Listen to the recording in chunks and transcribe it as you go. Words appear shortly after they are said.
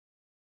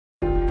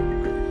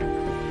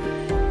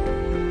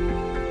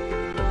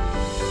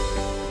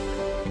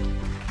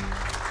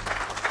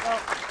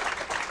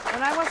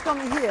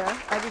coming here,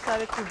 I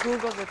decided to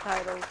Google the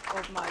title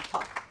of my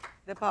talk,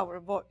 The Power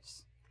of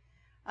Voice.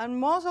 And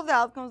most of the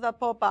outcomes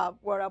that pop up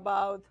were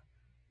about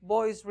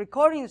voice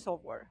recording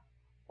software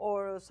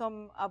or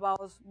some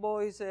about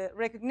voice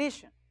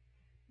recognition.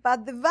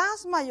 But the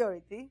vast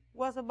majority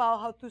was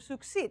about how to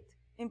succeed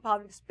in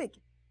public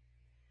speaking.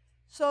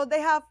 So they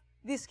have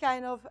this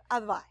kind of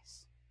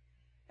advice.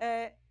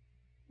 Be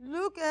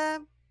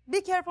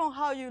careful on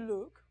how you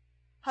look,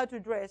 how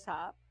to dress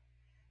up.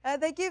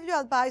 They give you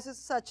advices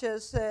such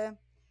as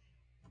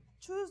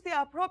choose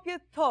the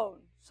appropriate tone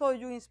so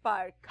you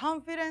inspire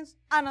confidence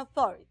and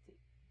authority.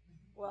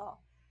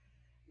 Well,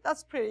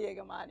 that's pretty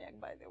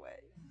egomaniac, by the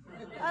way.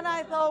 And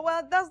I thought,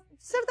 well, that's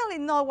certainly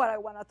not what I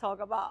want to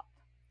talk about.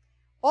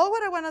 All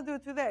what I want to do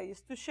today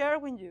is to share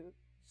with you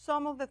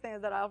some of the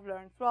things that I've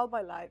learned throughout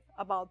my life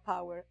about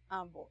power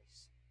and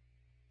voice.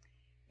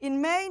 In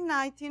May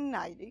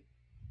 1990,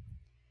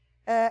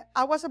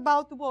 I was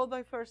about to vote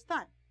my first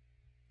time.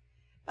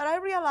 But I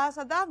realized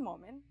at that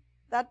moment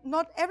that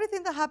not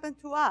everything that happened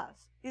to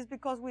us is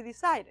because we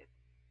decided.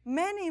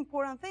 Many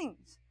important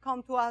things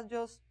come to us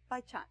just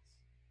by chance.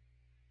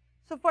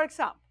 So for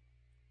example,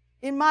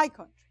 in my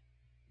country,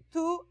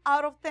 2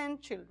 out of 10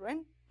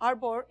 children are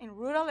born in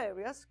rural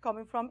areas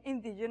coming from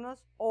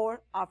indigenous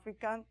or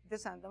African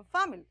descendant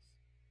families.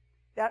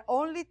 There are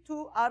only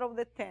 2 out of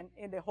the 10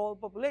 in the whole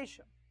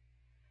population.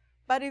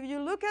 But if you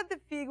look at the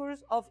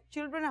figures of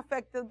children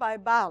affected by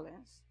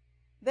violence,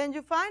 then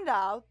you find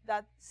out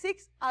that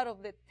 6 out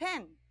of the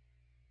 10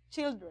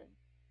 children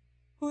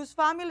whose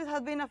families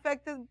have been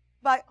affected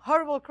by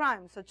horrible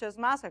crimes such as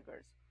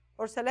massacres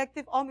or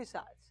selective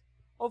homicides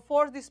or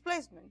forced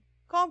displacement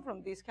come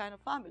from these kind of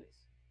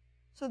families.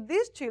 So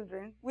these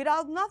children,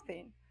 without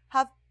nothing,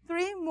 have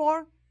 3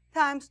 more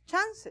times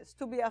chances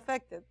to be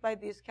affected by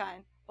this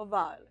kind of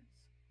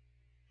violence.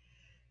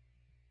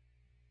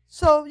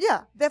 So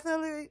yeah,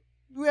 definitely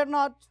we are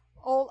not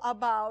all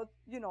about,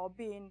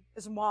 being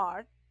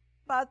smart,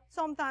 but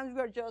sometimes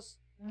we're just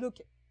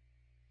looking.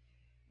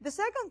 The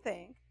second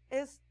thing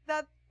is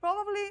that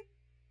probably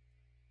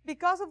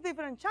because of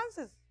different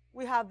chances,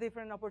 we have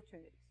different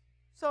opportunities.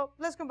 So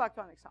let's come back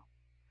to an example.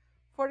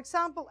 For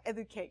example,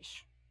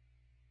 education.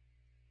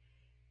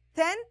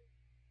 10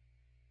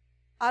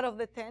 out of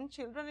the 10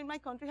 children in my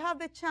country have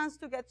the chance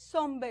to get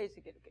some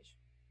basic education.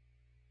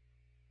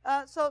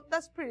 So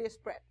that's pretty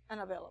spread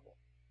and available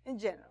in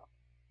general.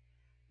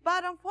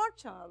 But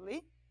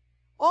unfortunately,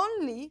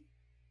 only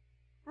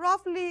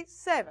roughly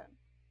 7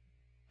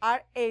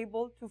 are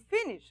able to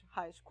finish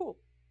high school.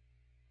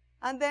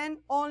 And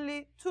then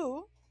only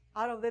 2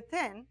 out of the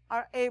 10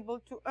 are able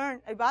to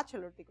earn a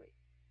bachelor's degree.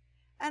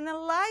 And a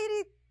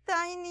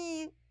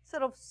tiny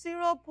sort of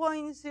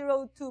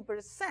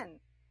 0.02%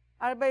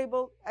 are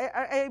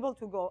able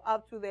to go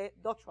up to the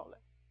doctoral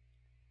level.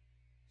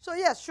 So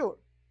yes, sure,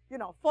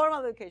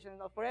 formal education is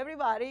not for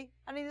everybody,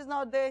 and it is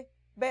not the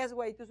best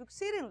way to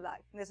succeed in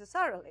life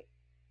necessarily.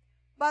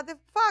 But the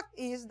fact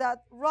is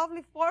that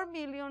roughly 4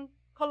 million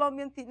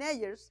Colombian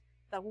teenagers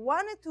that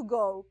wanted to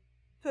go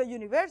to a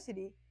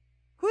university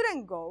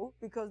couldn't go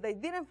because they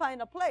didn't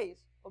find a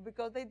place or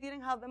because they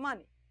didn't have the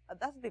money.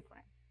 That's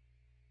different.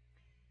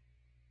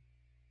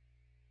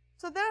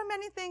 So there are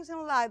many things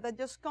in life that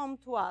just come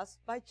to us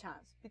by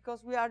chance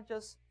because we are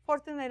just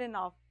fortunate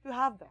enough to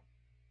have them,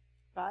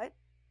 right?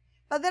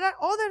 But there are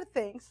other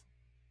things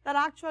that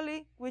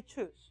actually we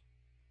choose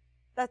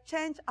that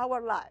change our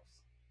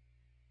lives,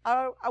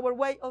 our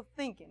way of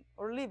thinking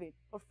or living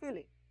or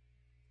feeling.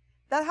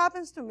 That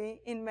happens to me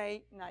in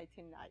May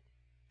 1990.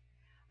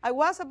 I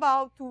was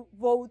about to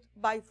vote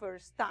by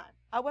first time.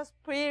 I was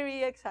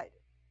pretty excited.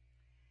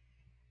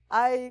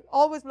 I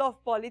always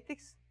loved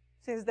politics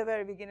since the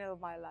very beginning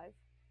of my life.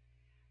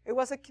 It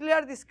was a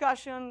clear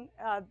discussion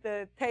at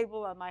the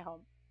table at my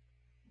home.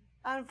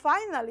 And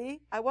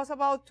finally, I was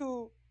about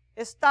to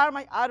start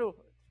my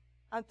adulthood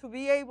and to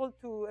be able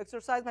to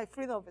exercise my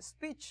freedom of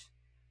speech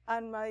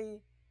and my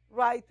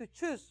right to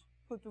choose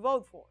who to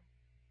vote for.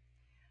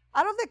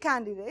 Out of the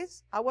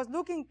candidates, I was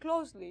looking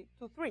closely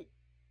to 3.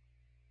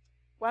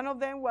 One of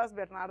them was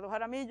Bernardo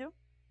Jaramillo,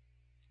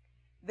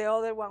 the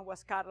other one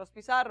was Carlos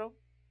Pizarro,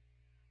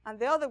 and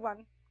the other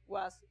one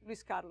was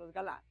Luis Carlos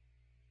Galán.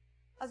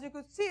 As you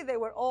could see, they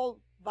were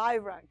all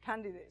vibrant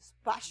candidates,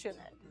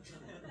 passionate,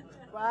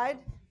 right?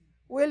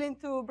 Willing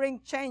to bring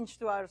change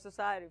to our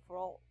society for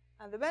all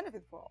and the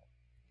benefit for all.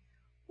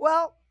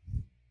 Well,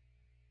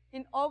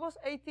 in August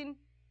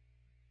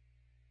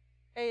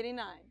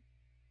 1889,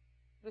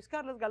 Luis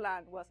Carlos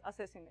Galán was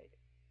assassinated.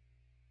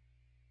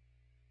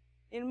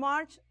 In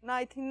March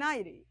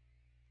 1990,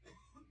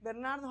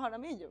 Bernardo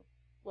Jaramillo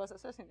was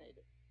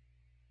assassinated.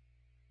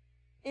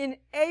 In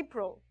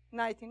April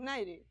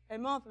 1990, a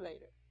month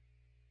later,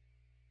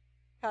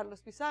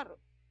 Carlos Pizarro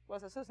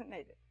was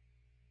assassinated.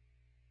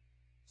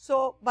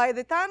 So by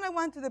the time I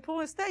went to the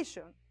polling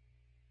station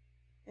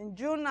in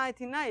June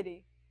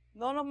 1990,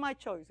 none of my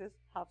choices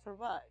have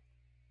survived.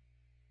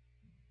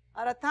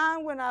 At a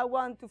time when I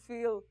want to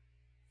feel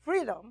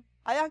freedom,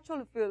 I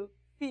actually feel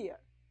fear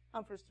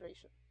and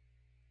frustration.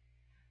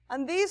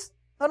 And this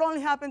not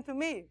only happened to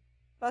me,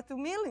 but to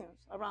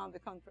millions around the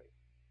country.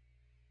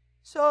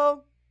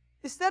 So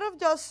instead of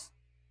just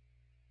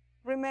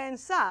remain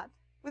sad,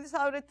 we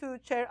decided to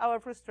share our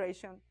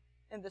frustration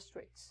in the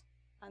streets.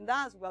 And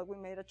that's why we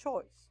made a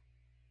choice.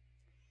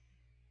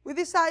 We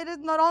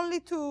decided not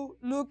only to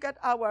look at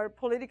our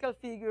political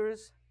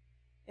figures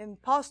in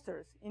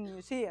posters in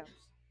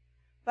museums,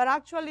 but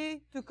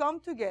actually to come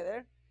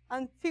together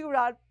and figure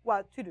out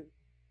what to do.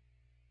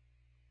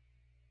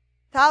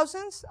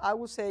 Thousands, I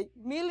would say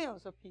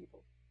millions of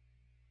people,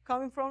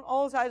 coming from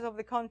all sides of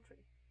the country,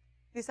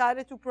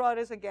 decided to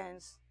protest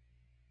against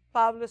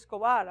Pablo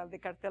Escobar and the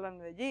cartel in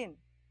Medellin,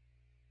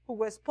 who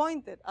was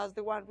pointed as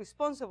the one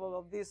responsible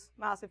of these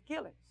massive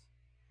killings.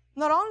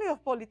 Not only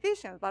of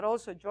politicians, but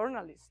also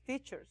journalists,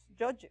 teachers,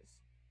 judges,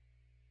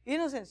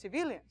 innocent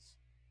civilians.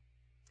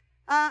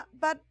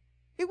 But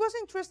it was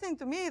interesting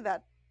to me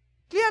that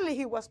clearly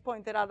he was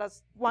pointed out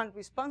as one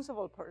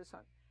responsible person,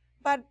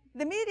 but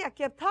the media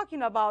kept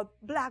talking about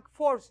black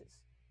forces.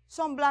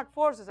 Some black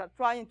forces are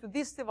trying to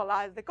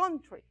destabilize the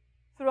country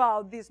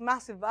throughout this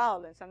massive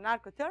violence and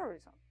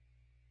narco-terrorism.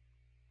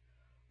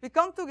 We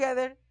come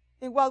together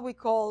in what we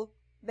call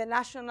the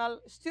National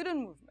Student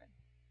Movement.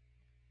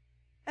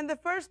 In the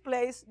first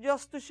place,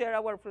 just to share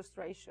our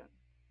frustration,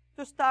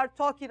 to start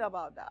talking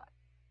about that,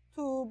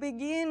 to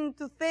begin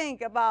to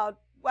think about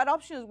what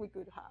options we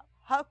could have.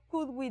 How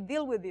could we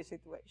deal with this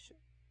situation?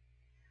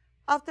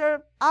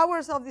 After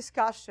hours of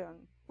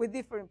discussion with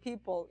different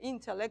people,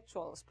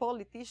 intellectuals,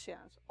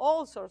 politicians,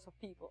 all sorts of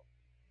people,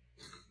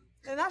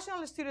 the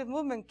National Student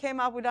Movement came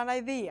up with an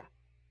idea,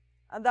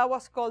 and that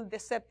was called the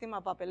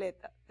Séptima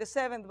Papeleta, the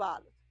seventh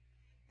ballot.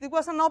 It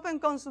was an open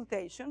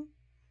consultation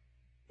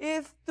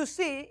to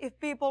see if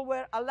people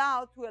were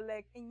allowed to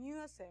elect a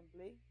new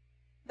assembly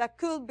that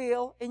could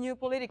build a new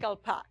political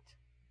pact,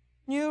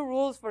 new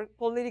rules for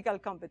political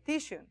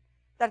competition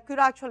that could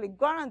actually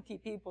guarantee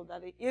people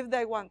that if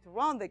they want to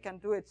run, they can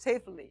do it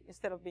safely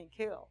instead of being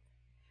killed.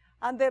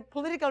 And the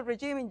political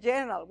regime in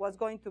general was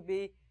going to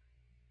be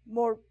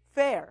more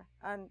fair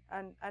and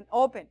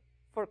open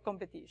for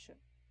competition.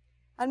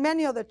 And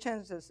many other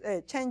changes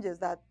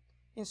that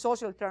in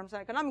social terms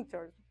and economic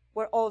terms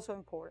were also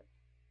important.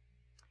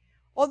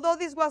 Although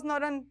this was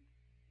not an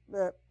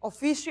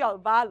official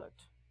ballot,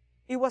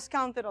 it was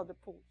counted on the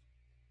polls.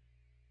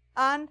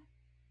 And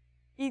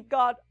it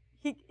got,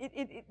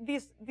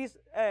 this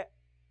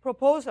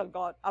proposal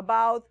got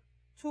about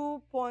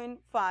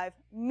 2.5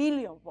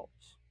 million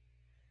votes.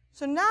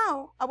 So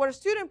now our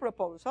student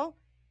proposal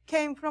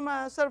came from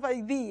a sort of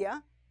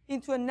idea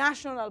into a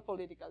national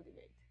political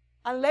debate.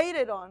 And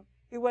later on,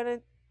 it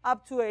went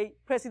up to a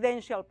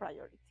presidential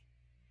priority.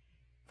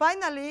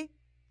 Finally,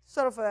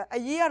 sort of a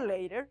year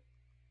later,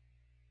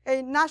 a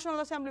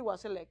National Assembly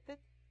was elected,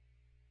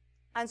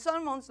 and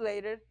some months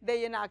later,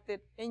 they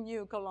enacted a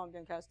new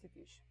Colombian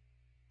constitution.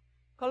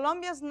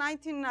 Colombia's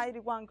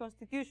 1991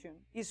 constitution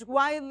is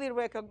widely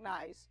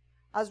recognized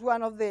as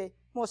one of the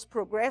most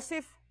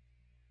progressive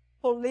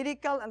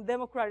political and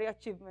democratic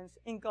achievements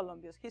in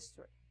Colombia's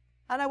history.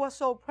 And I was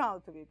so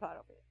proud to be part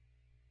of it.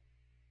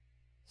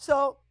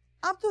 So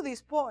up to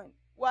this point,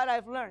 what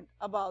I've learned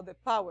about the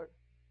power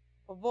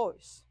of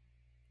voice.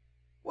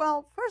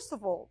 Well, first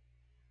of all,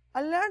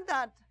 I learned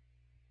that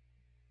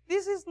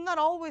this is not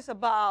always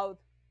about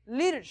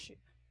leadership.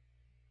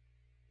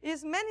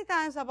 It's many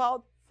times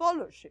about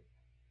followership.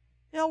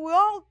 You know, we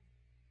all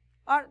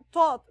are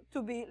taught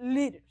to be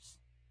leaders.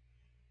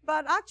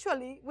 But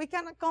actually, we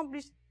can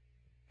accomplish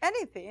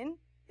anything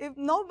if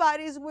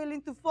nobody is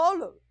willing to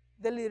follow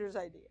the leader's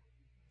idea,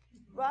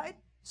 right?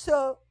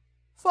 So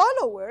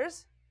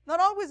followers not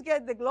always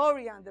get the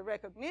glory and the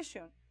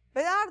recognition,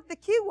 but are the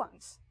key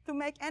ones to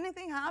make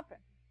anything happen,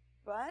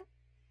 right?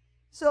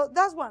 So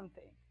that's one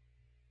thing.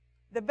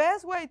 The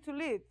best way to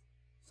lead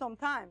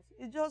sometimes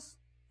is just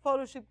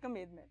followership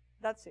commitment.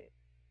 That's it.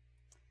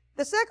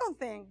 The second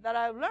thing that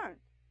I've learned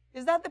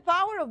is that the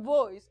power of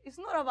voice is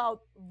not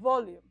about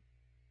volume.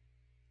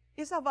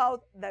 It's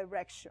about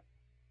direction.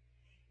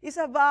 It's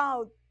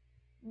about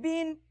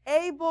being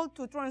able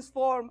to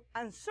transform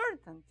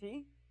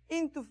uncertainty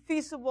into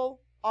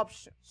feasible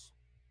options,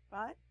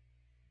 right?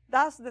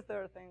 That's the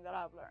third thing that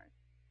I've learned.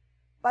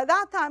 By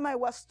that time, I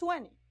was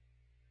 20,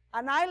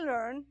 and I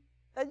learned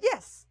that,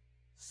 yes,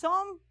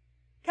 some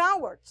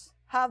cowards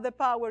have the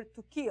power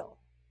to kill,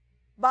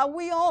 but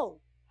we all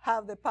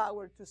have the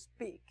power to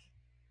speak,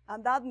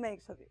 and that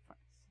makes a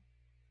difference.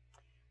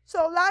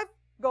 So life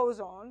goes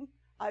on.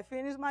 I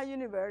finished my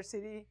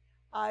university.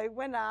 I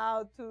went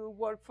out to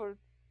work for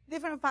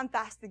different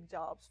fantastic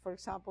jobs, for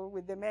example,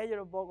 with the mayor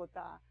of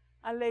Bogota,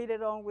 and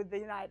later on with the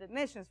United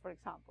Nations, for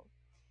example.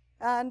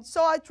 And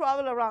so I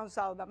traveled around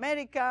South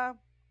America.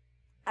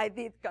 I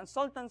did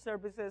consultant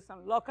services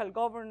and local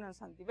governance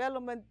and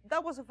development.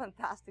 That was a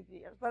fantastic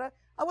year, but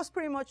I was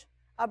pretty much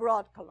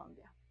abroad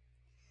Colombia.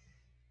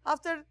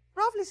 After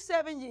roughly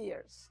 7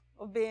 years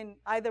of being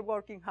either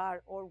working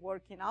hard or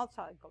working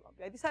outside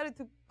Colombia, I decided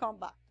to come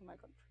back to my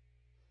country.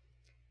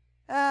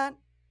 And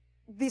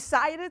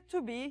decided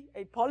to be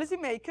a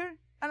policymaker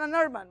and an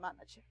urban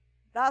manager.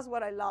 That's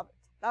what I love it.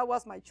 That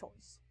was my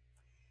choice.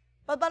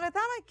 But by the time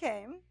I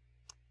came,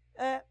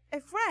 a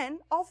friend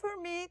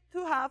offered me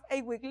to have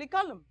a weekly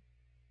column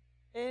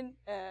in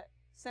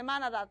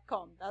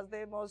semana.com. That's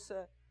the most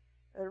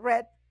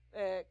read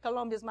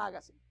Colombia's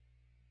magazine.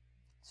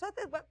 So I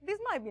thought, well, this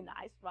might be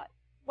nice, right?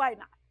 Why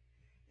not?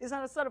 It's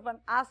a sort of an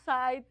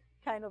aside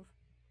kind of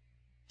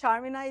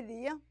charming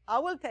idea. I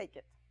will take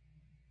it.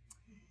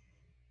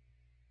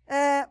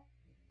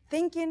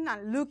 Thinking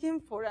and looking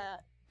for a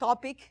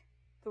topic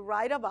to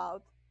write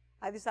about,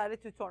 I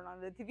decided to turn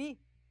on the TV.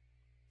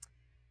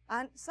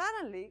 And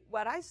suddenly,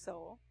 what I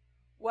saw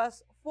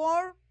was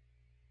 4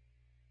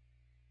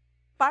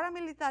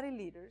 paramilitary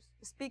leaders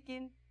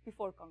speaking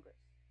before Congress.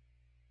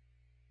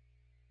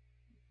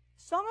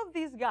 Some of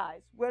these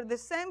guys were the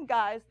same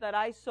guys that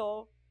I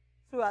saw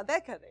through a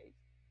decade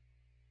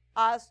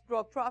as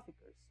drug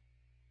traffickers,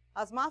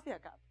 as mafia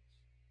capos.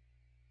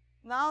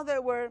 Now they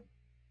were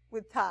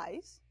with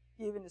ties,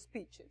 giving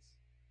speeches,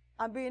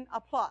 and being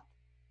applauded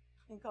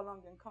in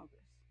Colombian Congress.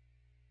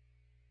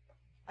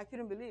 I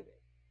couldn't believe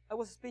it. I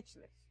was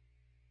speechless.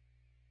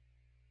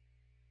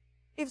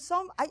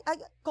 I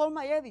called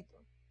my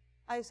editor.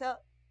 I said,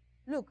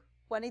 look,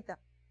 Juanita,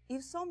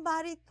 if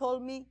somebody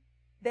told me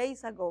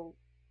days ago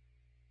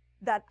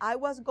that I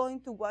was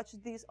going to watch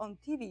this on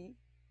TV,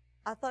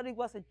 I thought it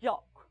was a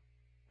joke.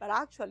 But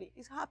actually,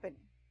 it's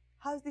happening.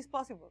 How is this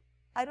possible?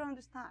 I don't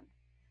understand.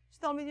 She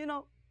told me, you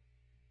know,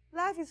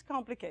 life is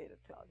complicated,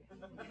 Claudia.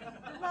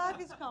 Life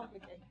is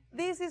complicated.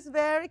 This is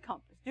very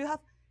complex. You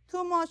have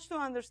too much to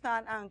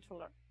understand and to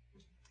learn.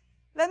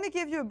 Let me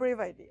give you a brief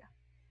idea.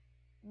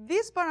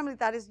 These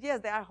paramilitaries, yes,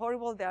 they are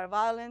horrible, they are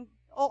violent,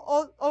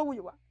 all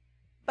we want.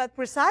 But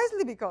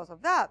precisely because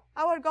of that,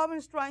 our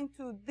government is trying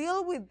to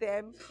deal with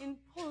them in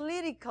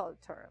political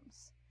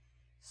terms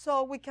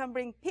so we can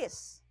bring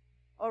peace,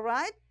 all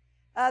right?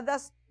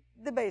 That's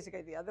the basic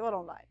idea, the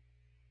bottom line.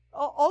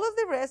 All of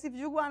the rest, if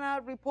you want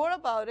to report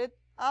about it,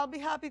 I'll be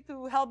happy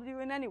to help you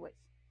in any ways.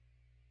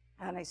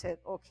 And I said,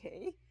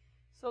 okay.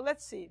 So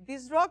let's see.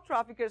 These drug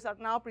traffickers are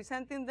now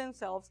presenting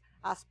themselves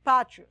as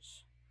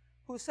patriots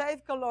who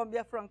saved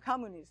Colombia from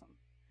communism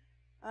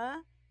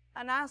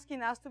and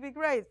asking us to be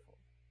grateful.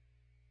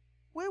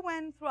 We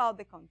went throughout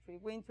the country.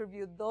 We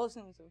interviewed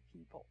dozens of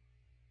people.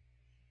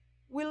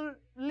 We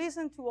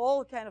listened to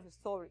all kinds of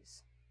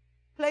stories,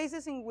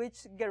 places in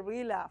which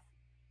guerrilla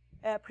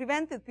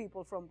prevented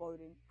people from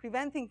voting,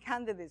 preventing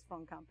candidates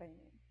from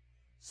campaigning.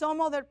 Some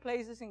other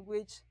places in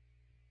which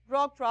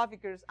drug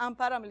traffickers and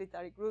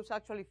paramilitary groups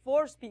actually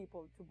force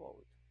people to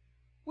vote.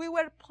 We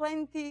were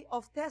plenty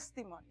of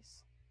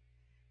testimonies.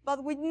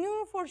 But we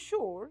knew for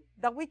sure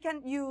that we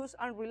can use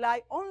and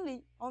rely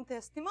only on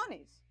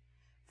testimonies.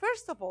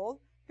 First of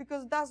all,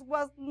 because that's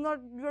what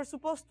you're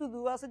supposed to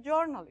do as a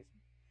journalist.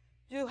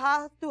 You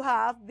have to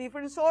have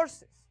different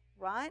sources,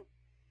 right?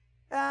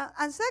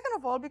 And second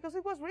of all, because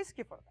it was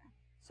risky for them.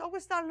 So we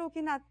start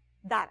looking at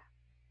data.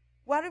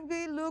 What if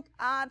we look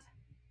at,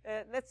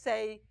 let's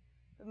say,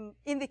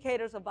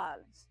 indicators of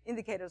violence,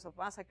 indicators of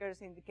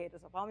massacres,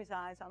 indicators of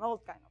homicides, and all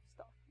kind of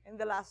stuff in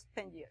the last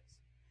 10 years.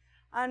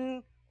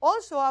 And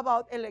also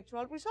about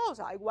electoral results.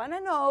 I want to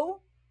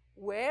know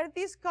where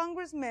these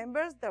Congress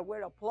members that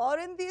were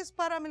applauding these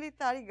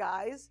paramilitary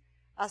guys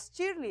as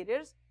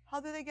cheerleaders, how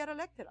did they get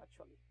elected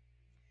actually?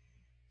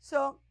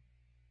 So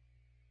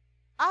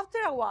after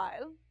a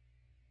while,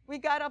 we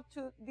got up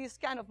to these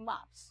kind of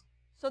maps.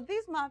 So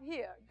this map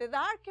here, the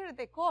darker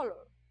the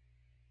color,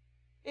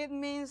 it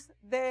means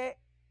the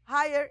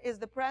higher is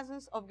the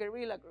presence of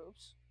guerrilla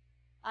groups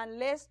and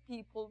less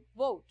people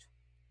vote.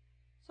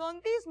 So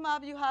on this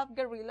map, you have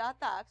guerrilla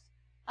attacks,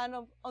 and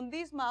on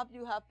this map,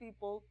 you have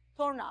people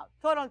turnout,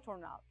 total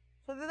turnout.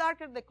 So the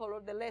darker the color,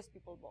 the less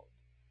people vote.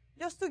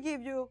 Just to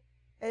give you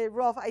a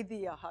rough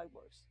idea how it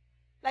works.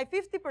 Like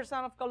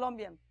 50% of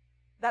Colombians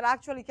that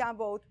actually can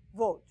vote,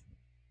 vote,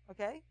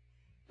 okay?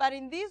 But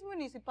in these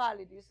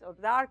municipalities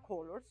of dark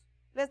colors,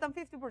 less than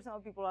 50%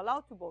 of people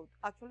allowed to vote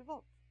actually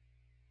vote.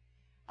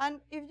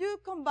 And if you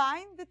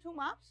combine the two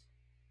maps,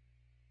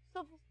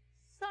 so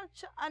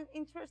such an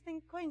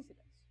interesting coincidence,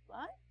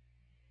 right?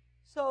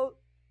 So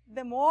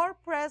the more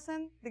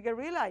present the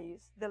guerrilla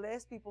is, the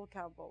less people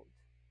can vote.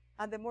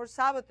 And the more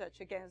sabotage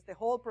against the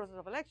whole process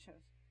of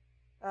elections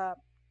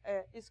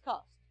is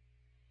caused.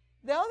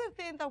 The other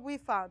thing that we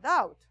found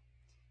out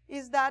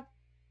is that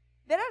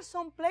there are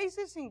some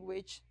places in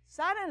which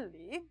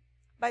suddenly,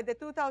 by the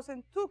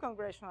 2002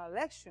 congressional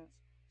elections,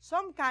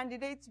 some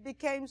candidates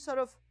became sort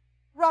of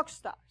rock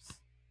stars.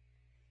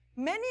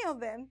 Many of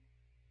them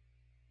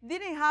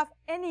didn't have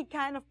any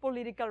kind of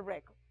political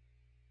record.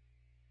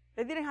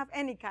 They didn't have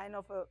any kind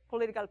of a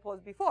political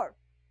post before.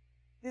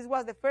 This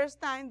was the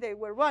first time they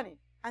were running.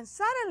 And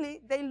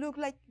suddenly, they looked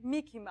like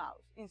Mickey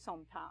Mouse in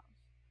some towns,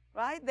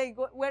 right? They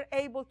were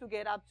able to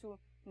get up to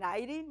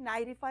 90,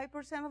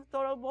 95% of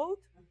total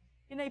vote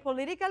in a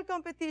political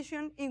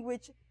competition in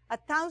which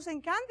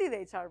 1,000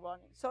 candidates are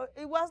running. So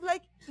it was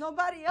like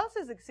nobody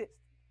else's exists,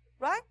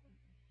 right?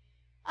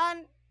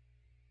 And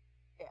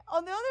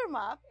on the other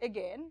map,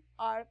 again,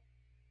 are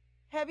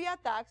heavy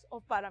attacks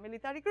of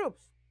paramilitary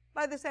groups.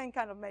 by the same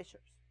kind of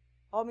measures: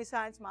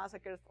 homicides,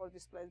 massacres, forced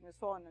displacement,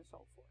 so on and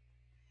so forth.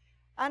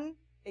 And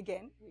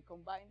again, we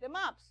combine the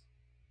maps.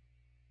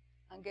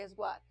 And guess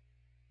what?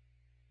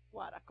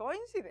 What a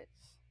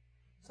coincidence.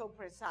 So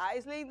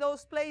precisely in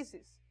those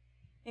places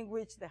in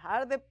which the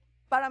higher the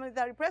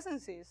paramilitary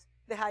presence is,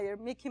 the higher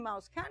Mickey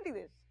Mouse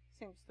candidates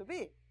seems to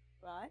be,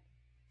 right?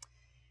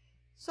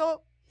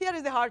 So here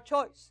is the hard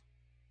choice.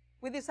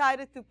 We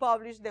decided to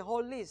publish the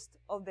whole list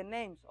of the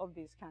names of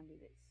these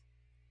candidates,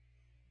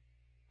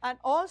 and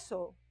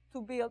also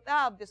to build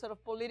up the sort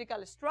of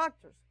political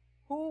structures.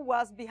 Who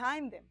was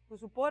behind them? Who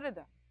supported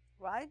them,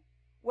 right?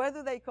 Where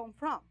do they come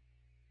from?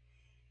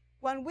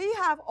 When we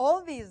have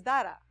all these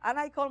data, and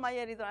I called my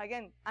editor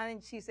again,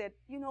 and she said,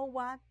 you know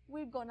what?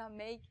 We're going to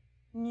make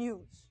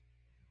news.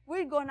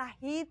 We're going to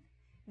hit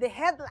the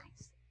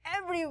headlines.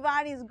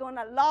 Everybody's going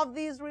to love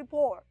this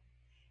report.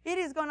 It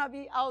is going to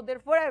be out there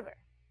forever.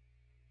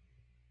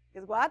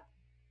 Guess what?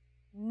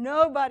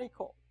 Nobody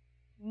called.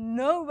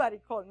 Nobody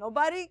called.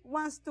 Nobody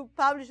wants to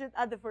publish it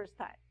at the first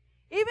time.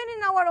 Even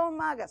in our own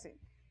magazine,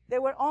 they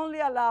were only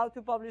allowed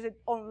to publish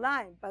it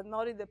online, but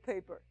not in the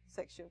paper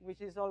section, which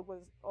is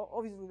always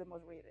obviously the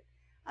most read.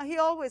 And he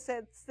always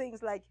said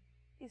things like,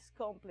 it's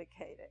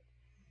complicated.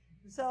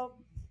 So,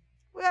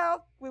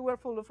 well, we were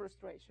full of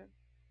frustration.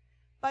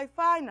 But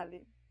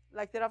finally,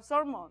 like there are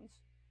some months,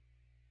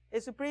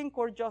 a Supreme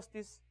Court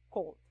justice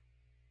called.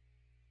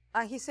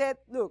 And he said,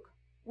 look,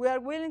 we are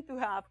willing to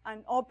have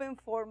an open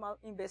formal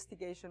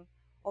investigation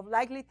of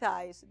likely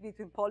ties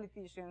between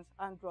politicians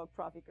and drug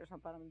traffickers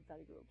and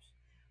paramilitary groups.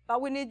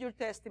 But we need your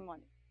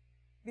testimony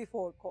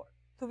before court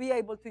to be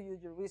able to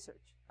use your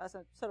research as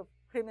a sort of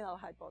criminal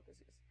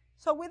hypothesis.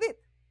 So we did.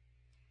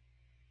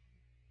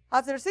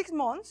 After 6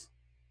 months,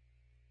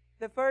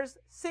 the first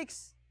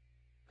 6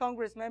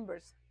 Congress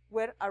members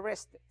were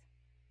arrested.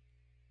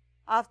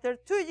 After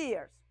 2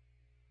 years,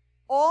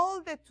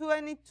 all the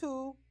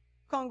 22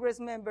 Congress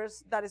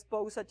members that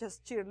spoke, such as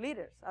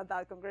cheerleaders at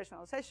that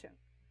congressional session,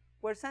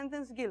 were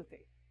sentenced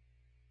guilty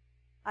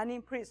and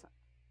imprisoned.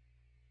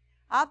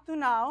 Up to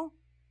now,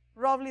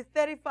 roughly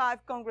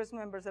 35 Congress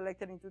members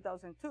elected in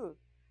 2002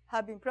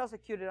 have been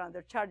prosecuted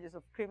under charges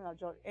of criminal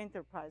joint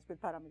enterprise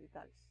with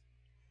paramilitaries.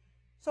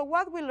 So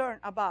what we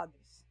learned about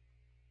this?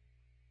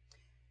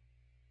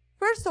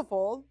 First of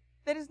all,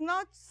 there is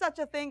not such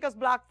a thing as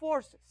black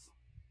forces,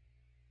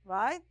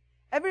 right?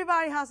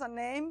 Everybody has a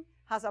name,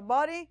 has a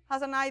body,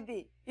 has an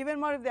ID, even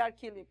more if they are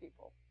killing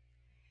people.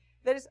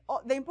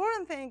 The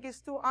important thing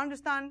is to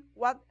understand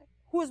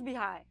who's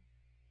behind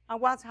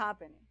and what's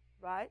happening,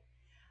 right?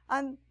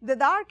 And the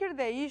darker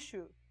the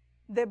issue,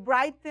 the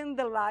brighter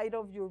the light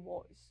of your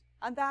voice,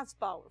 and that's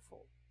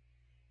powerful.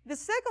 The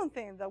second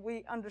thing that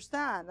we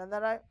understand and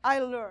that I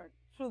learned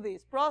through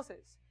this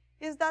process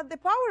is that the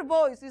power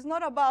voice is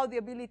not about the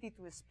ability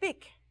to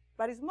speak,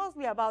 but it's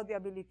mostly about the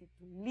ability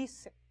to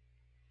listen.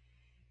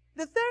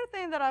 The third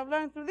thing that I've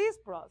learned through this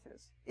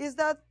process is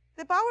that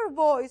the power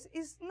voice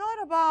is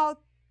not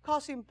about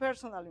causing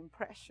personal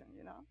impression,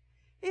 you know.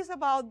 It's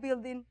about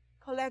building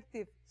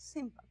collective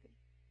sympathy.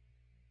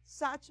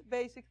 Such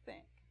basic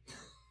thing.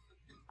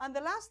 And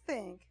the last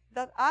thing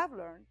that I've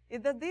learned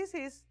is that this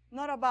is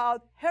not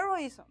about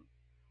heroism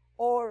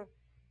or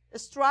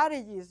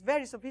strategies,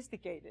 very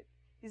sophisticated.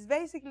 It's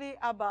basically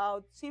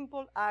about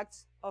simple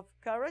acts of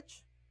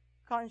courage,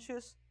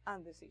 conscience,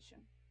 and decision.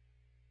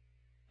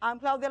 I'm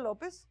Claudia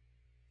Lopez.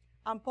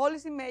 I'm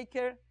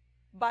policymaker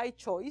by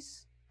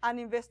choice and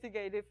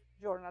investigative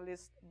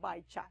journalist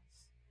by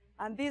chance.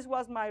 And this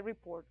was my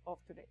report of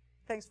today.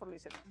 Thanks for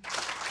listening.